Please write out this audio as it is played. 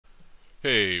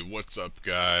Hey, what's up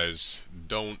guys?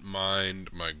 Don't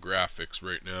mind my graphics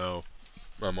right now.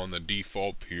 I'm on the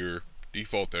default here,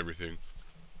 default everything,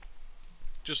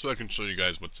 just so I can show you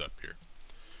guys what's up here.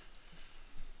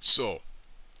 So,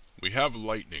 we have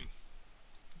lightning.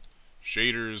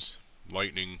 Shaders,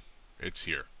 lightning, it's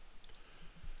here.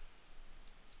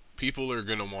 People are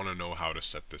going to want to know how to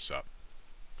set this up.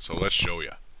 So let's show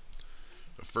you.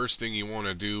 The first thing you want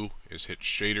to do is hit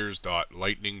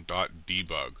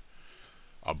shaders.lightning.debug.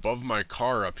 Above my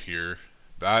car up here,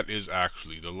 that is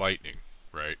actually the lightning,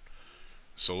 right?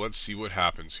 So let's see what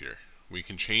happens here. We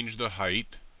can change the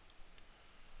height.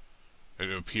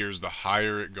 It appears the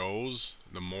higher it goes,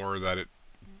 the more that it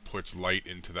puts light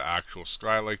into the actual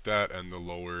sky like that, and the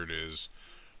lower it is,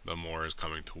 the more is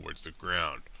coming towards the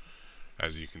ground.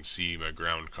 As you can see, my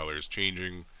ground color is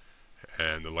changing,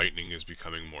 and the lightning is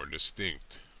becoming more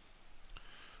distinct.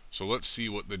 So let's see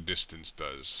what the distance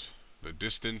does. The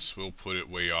distance will put it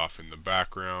way off in the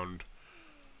background,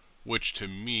 which to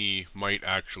me might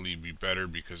actually be better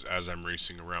because as I'm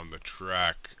racing around the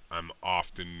track, I'm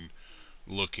often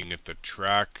looking at the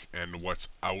track and what's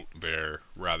out there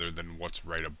rather than what's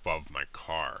right above my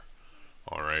car.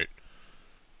 Alright,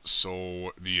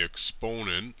 so the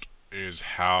exponent is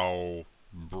how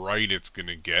bright it's going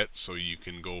to get, so you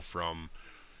can go from,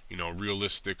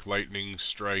 realistic lightning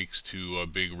strikes to a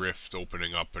big rift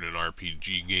opening up in an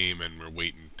RPG game and we're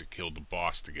waiting to kill the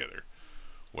boss together.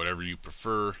 Whatever you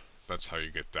prefer, that's how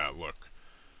you get that look.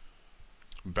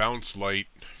 Bounce light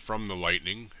from the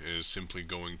lightning is simply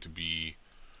going to be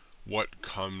what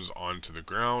comes onto the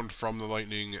ground from the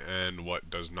lightning and what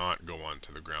does not go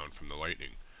onto the ground from the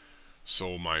lightning.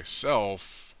 So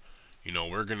myself,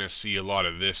 we're going to see a lot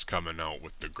of this coming out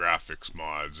with the graphics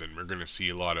mods, and we're going to see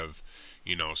a lot of,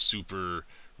 super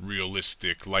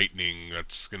realistic lightning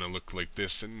that's going to look like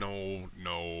this, and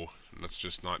no, let's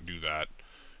just not do that.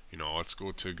 Let's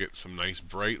go to get some nice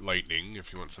bright lightning.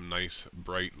 If you want some nice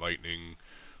bright lightning,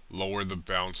 lower the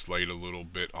bounce light a little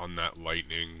bit on that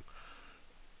lightning.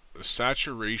 The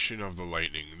saturation of the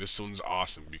lightning, this one's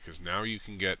awesome because now you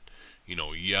can get,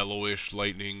 yellowish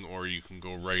lightning, or you can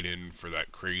go right in for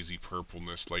that crazy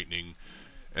purpleness lightning.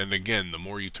 And again, the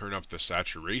more you turn up the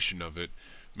saturation of it,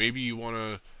 maybe you want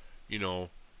to,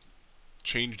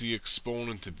 change the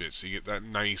exponent a bit so you get that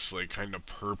nice, like, kind of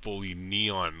purpley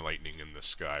neon lightning in the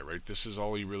sky, right? This is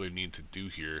all you really need to do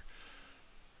here.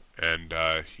 And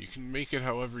you can make it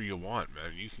however you want,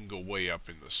 man. You can go way up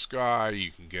in the sky.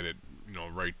 You can get it,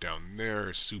 right down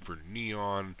there, super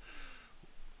neon.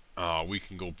 We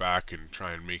can go back and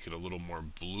try and make it a little more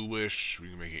bluish. We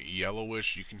can make it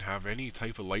yellowish. You can have any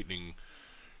type of lightning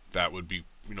that would be,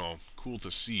 cool to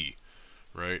see,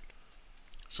 right?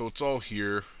 So it's all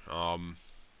here. Woohoo!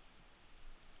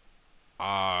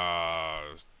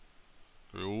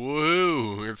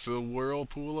 It's a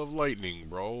whirlpool of lightning,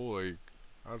 bro. Like,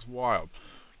 that's wild.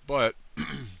 But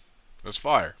that's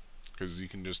fire, because you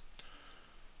can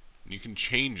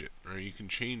change it, right? You can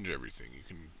change everything. You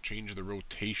can change the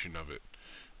rotation of it.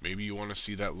 Maybe you want to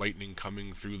see that lightning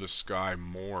coming through the sky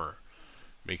more.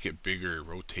 Make it bigger,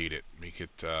 rotate it, make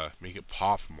it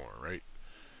pop more, right?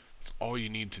 That's all you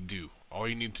need to do. All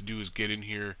you need to do is get in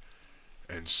here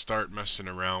and start messing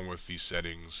around with these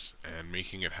settings and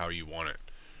making it how you want it.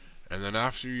 And then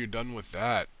after you're done with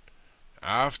that,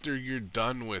 after you're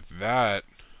done with that,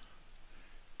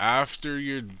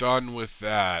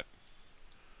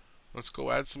 let's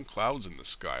go add some clouds in the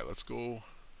sky. Let's go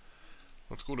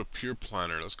to Pure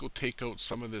Planner. Let's go take out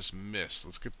some of this mist.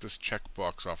 Let's get this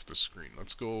checkbox off the screen.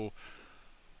 Let's go.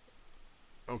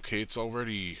 Okay, it's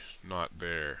already not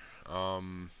there.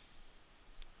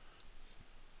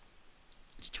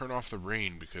 Let's turn off the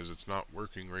rain because it's not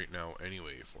working right now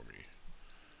anyway for me.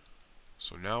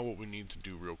 So now what we need to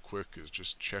do real quick is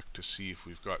just check to see if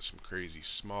we've got some crazy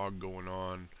smog going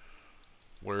on.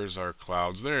 Where's our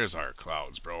clouds? There's our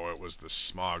clouds, bro. It was the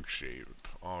smog shape.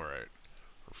 Alright.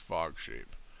 Or fog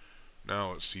shape.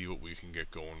 Now let's see what we can get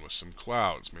going with some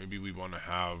clouds. Maybe we want to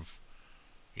have,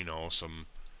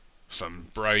 some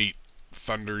bright,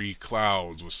 thundery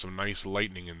clouds with some nice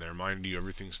lightning in there. Mind you,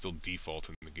 everything's still default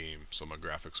in the game, so my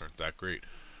graphics aren't that great.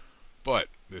 But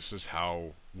this is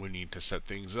how we need to set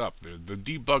things up. The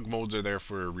debug modes are there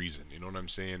for a reason. You know what I'm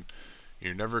saying?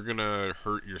 You're never going to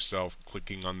hurt yourself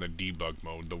clicking on the debug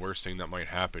mode. The worst thing that might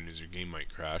happen is your game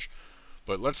might crash.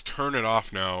 But let's turn it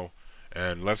off now,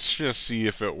 and let's just see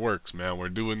if it works, man. We're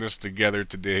doing this together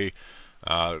today.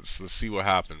 Let's see what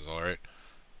happens, alright?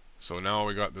 So now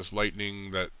we got this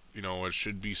lightning that, it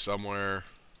should be somewhere.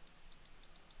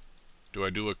 Do I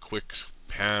do a quick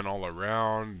pan all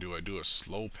around? Do I do a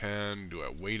slow pan? Do I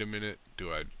wait a minute?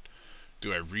 Do I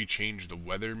Do I rechange the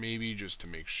weather maybe just to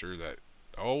make sure that...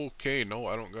 Okay, no,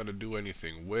 I don't gotta do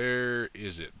anything. Where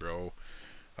is it, bro?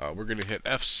 We're gonna hit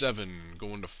F7,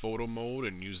 go into photo mode,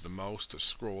 and use the mouse to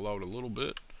scroll out a little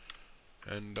bit.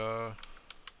 And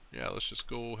yeah, let's just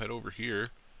go head over here.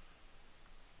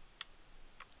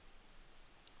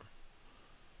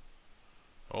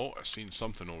 Oh, I seen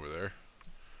something over there.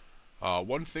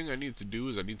 One thing I need to do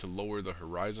is I need to lower the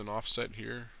horizon offset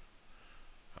here.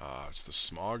 It's the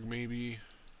smog maybe.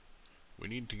 We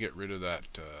need to get rid of that.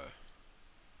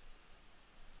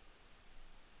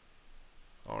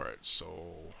 Alright,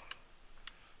 so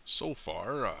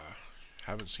far,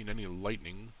 haven't seen any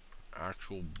lightning.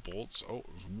 Actual bolts. Oh, it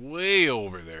was way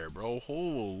over there, bro.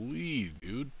 Holy,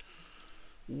 dude.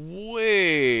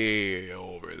 Way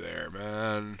over there,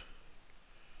 man.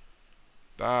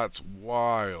 That's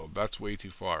wild. That's way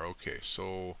too far. Okay,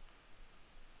 so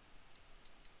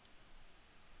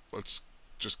let's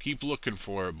just keep looking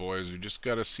for it, boys. We just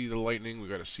gotta see the lightning. We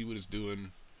gotta see what it's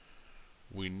doing.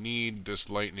 We need this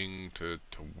lightning to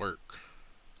work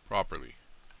properly,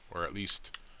 or at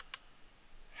least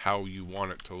how you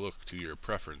want it to look to your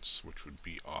preference, which would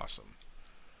be awesome.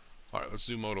 Alright, let's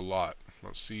zoom out a lot.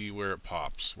 Let's see where it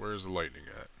pops. Where's the lightning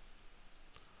at?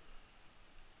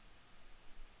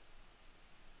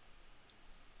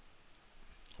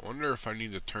 I wonder if I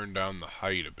need to turn down the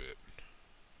height a bit.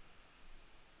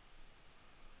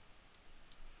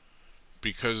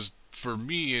 Because for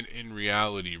me, in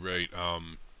reality, right, I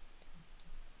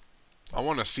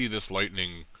want to see this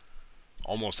lightning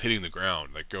almost hitting the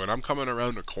ground. Like when I'm coming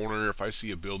around a corner, if I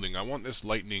see a building, I want this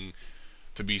lightning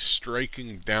to be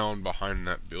striking down behind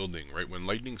that building, right? When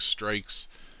lightning strikes,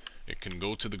 it can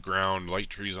go to the ground, light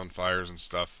trees on fires and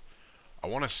stuff. I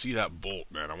want to see that bolt,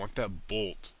 man. I want that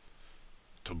bolt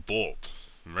to bolt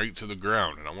right to the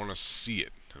ground, and I want to see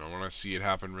it, and I want to see it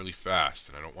happen really fast,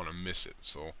 and I don't want to miss it.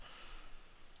 So,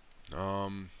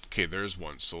 okay, there's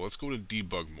one. So let's go to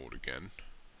debug mode again,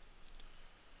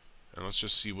 and let's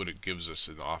just see what it gives us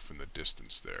off in the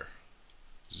distance there.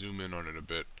 Zoom in on it a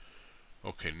bit.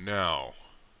 Okay, now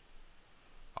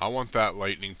I want that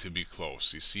lightning to be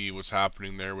close. You see what's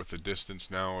happening there with the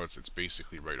distance now? It's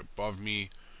basically right above me.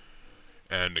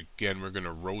 And again, we're going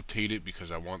to rotate it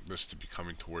because I want this to be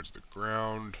coming towards the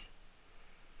ground.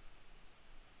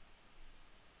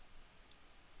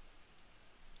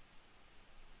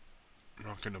 I'm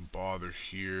not going to bother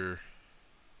here.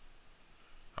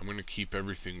 I'm going to keep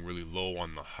everything really low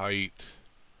on the height.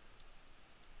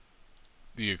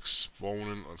 The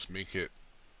exponent,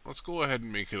 let's go ahead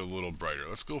and make it a little brighter.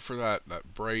 Let's go for that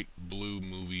bright blue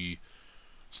movie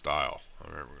style.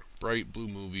 Alright, bright blue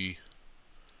movie.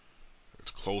 It's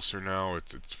closer now.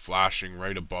 It's flashing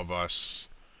right above us.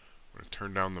 I'm going to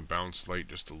turn down the bounce light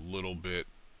just a little bit.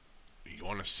 You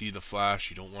want to see the flash.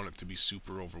 You don't want it to be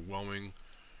super overwhelming.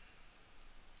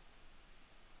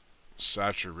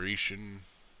 Saturation.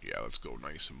 Yeah, let's go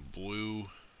nice and blue.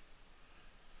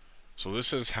 So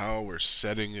this is how we're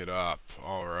setting it up.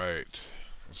 Alright.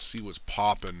 Let's see what's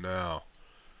popping now.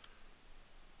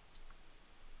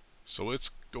 So it's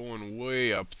going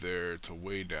way up there to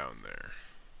way down there.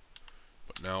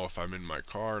 But now if I'm in my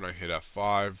car and I hit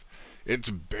F5, it's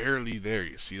barely there.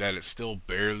 You see that? It's still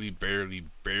barely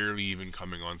even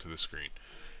coming onto the screen.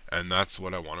 And that's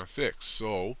what I want to fix.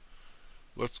 So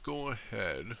let's go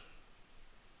ahead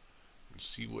and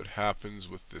see what happens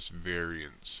with this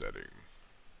variant setting.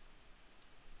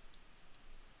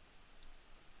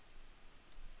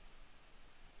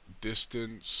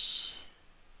 Distance.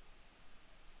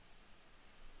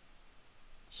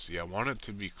 See, I want it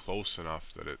to be close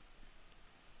enough that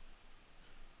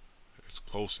it's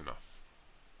close enough.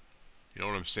 You know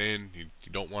what I'm saying?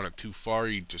 You don't want it too far,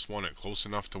 you just want it close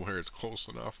enough to where it's close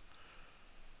enough.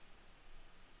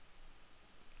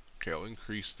 Okay, I'll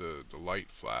increase the light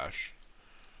flash.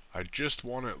 I just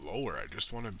want it lower. I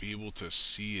just want to be able to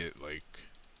see it like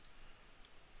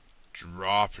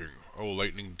dropping. Oh,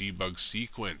 lightning debug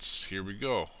sequence. Here we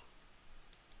go.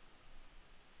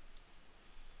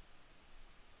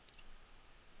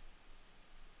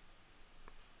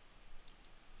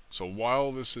 So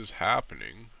while this is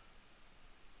happening,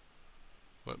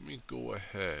 let me go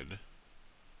ahead .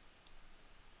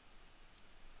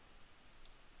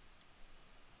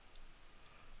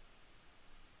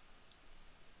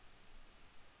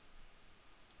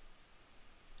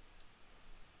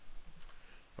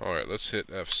 Alright, let's hit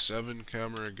F7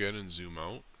 camera again and zoom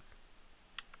out.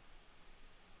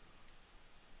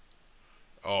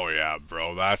 Oh yeah,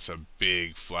 bro, that's a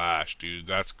big flash, dude.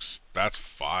 That's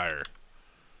fire.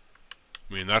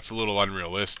 I mean, that's a little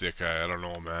unrealistic. I don't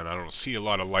know, man. I don't see a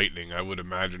lot of lightning. I would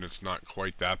imagine it's not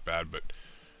quite that bad, but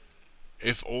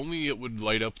if only it would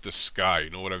light up the sky. You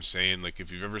know what I'm saying? Like,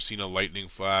 if you've ever seen a lightning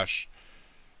flash,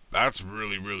 that's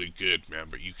really, really good, man.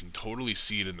 But you can totally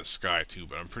see it in the sky too.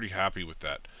 But I'm pretty happy with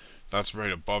that. That's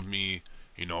right above me.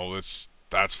 You know,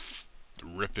 that's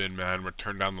ripping, man. We're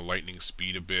turn down the lightning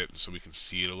speed a bit so we can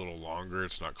see it a little longer.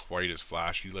 It's not quite as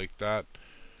flashy like that.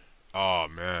 Oh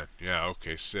man, yeah,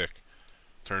 okay, sick.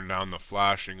 Turn down the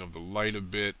flashing of the light a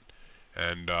bit,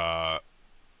 and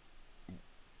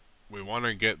we want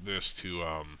to get this to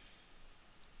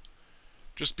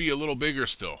just be a little bigger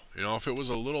still. You know, if it was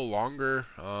a little longer,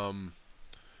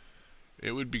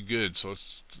 it would be good. So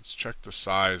let's check the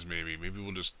size maybe. Maybe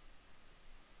we'll just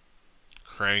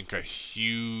crank a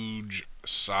huge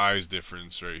size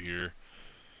difference right here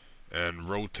and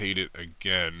rotate it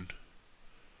again.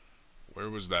 Where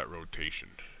was that rotation?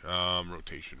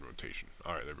 Rotation.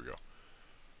 Alright, there we go.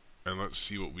 And let's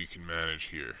see what we can manage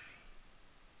here.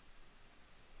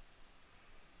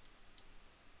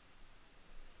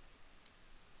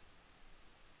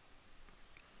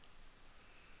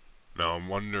 Now I'm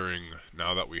wondering,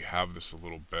 now that we have this a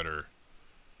little better,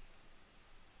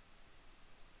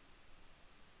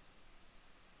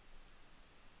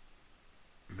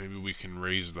 maybe we can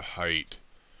raise the height.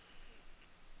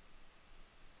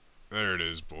 There it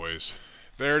is, boys.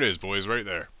 There it is, boys, right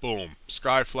there. Boom.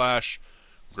 Sky flash,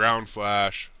 ground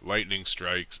flash, lightning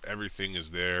strikes, everything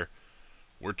is there.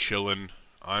 We're chilling.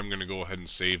 I'm going to go ahead and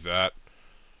save that.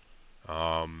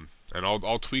 And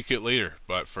I'll tweak it later.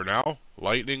 But for now,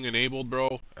 lightning enabled,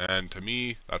 bro. And to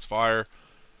me, that's fire.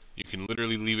 You can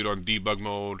literally leave it on debug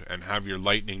mode and have your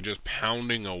lightning just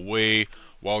pounding away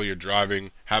while you're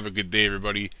driving. Have a good day,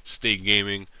 everybody. Stay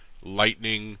gaming.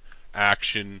 Lightning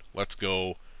action. Let's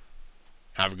go.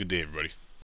 Have a good day, everybody.